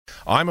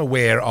I'm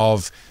aware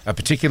of a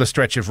particular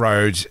stretch of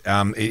road.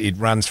 It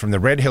runs from the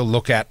Red Hill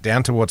Lookout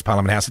down towards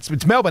Parliament House.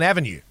 It's Melbourne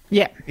Avenue.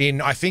 Yeah.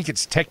 I think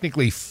it's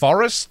technically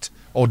Forest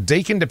or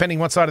Deakin, depending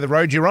what side of the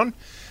road you're on.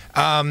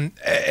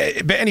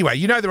 But anyway,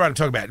 you know the road I'm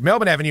talking about.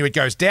 Melbourne Avenue, it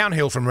goes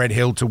downhill from Red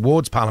Hill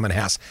towards Parliament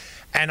House.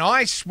 And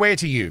I swear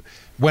to you,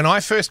 when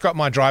I first got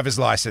my driver's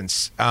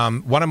licence,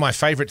 one of my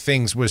favourite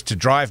things was to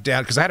drive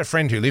down, because I had a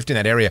friend who lived in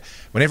that area.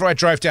 Whenever I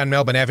drove down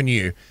Melbourne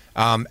Avenue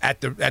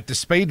at the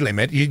speed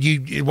limit,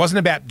 it wasn't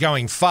about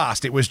going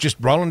fast. It was just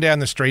rolling down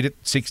the street at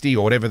 60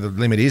 or whatever the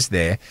limit is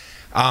there.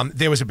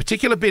 There was a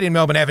particular bit in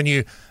Melbourne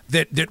Avenue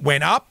that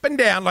went up and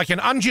down like an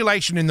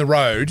undulation in the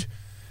road.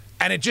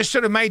 And it just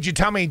sort of made your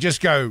tummy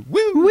just go,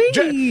 woo.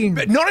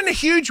 But not in a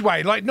huge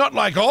way, not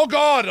like, oh,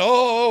 God,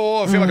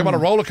 I feel like I'm on a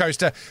roller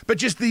coaster, but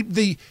just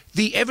the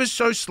ever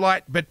so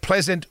slight but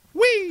pleasant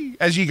wee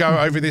as you go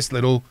over this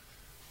little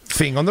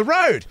thing on the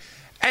road.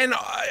 And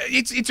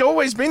it's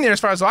always been there as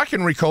far as I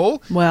can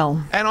recall.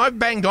 Well. And I've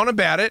banged on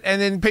about it, and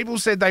then people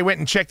said they went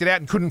and checked it out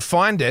and couldn't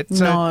find it.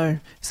 No.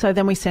 So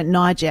then we sent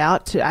Nige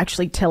out to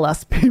actually tell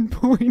us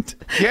pinpoint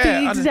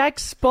the exact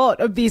spot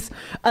of this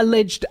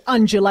alleged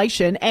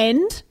undulation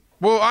and...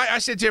 Well, I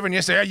said to everyone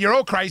yesterday, you're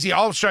all crazy.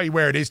 I'll show you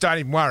where it is. Don't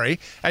even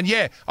worry. And,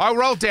 yeah, I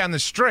rolled down the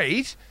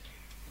street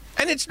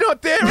and it's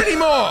not there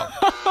anymore.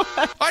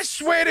 I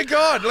swear to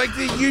God. Like,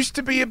 there used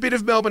to be a bit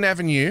of Melbourne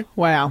Avenue.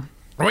 Wow.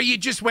 Where you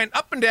just went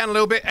up and down a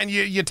little bit and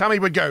your tummy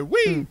would go,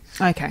 wee.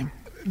 Okay.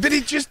 But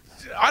it just...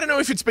 I don't know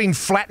if it's been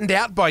flattened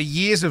out by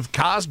years of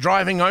cars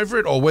driving over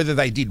it or whether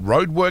they did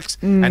roadworks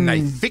and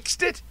they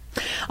fixed it.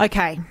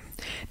 Okay.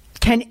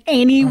 Can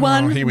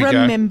anyone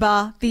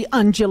remember the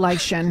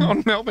undulation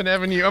on Melbourne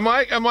Avenue? Am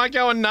I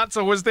going nuts,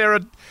 or was there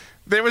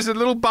was a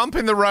little bump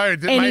in the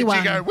road that made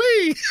you go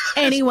wee?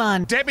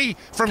 Anyone? Debbie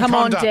from Come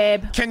Conda. on,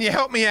 Deb. Can you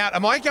help me out?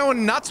 Am I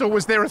going nuts, or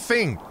was there a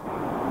thing?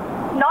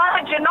 No,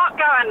 you're not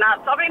going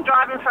nuts. I've been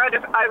driving for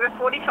over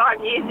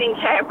 45 years in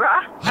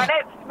Canberra, and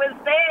it was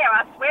there.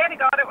 I swear to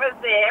God it was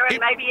there, and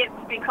maybe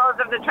it's because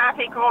of the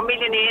traffic or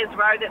Millionaires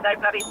Road that they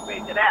bloody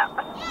smoothed it out.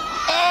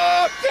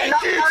 Oh, thank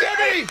you,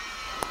 Debbie!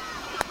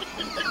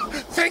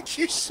 Thank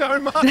you so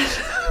much.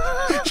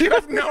 You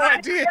have no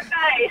idea.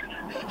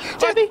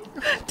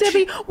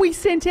 Debbie, we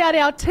sent out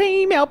our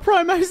team, our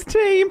promos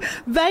team.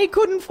 They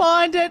couldn't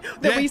find it.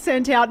 Then we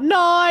sent out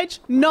Nige.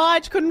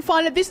 Nige couldn't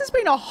find it. This has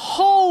been a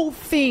whole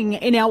thing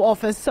in our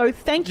office, so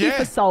thank you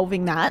for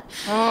solving that.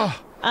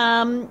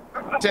 Oh.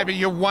 Debbie,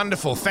 you're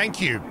wonderful. Thank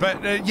you.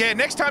 But,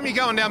 next time you're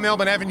going down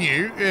Melbourne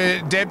Avenue,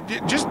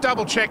 Deb, just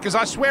double check, because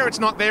I swear it's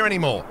not there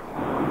anymore.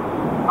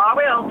 I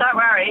will, don't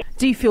worry.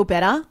 Do you feel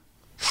better?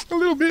 A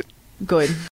little bit. Good.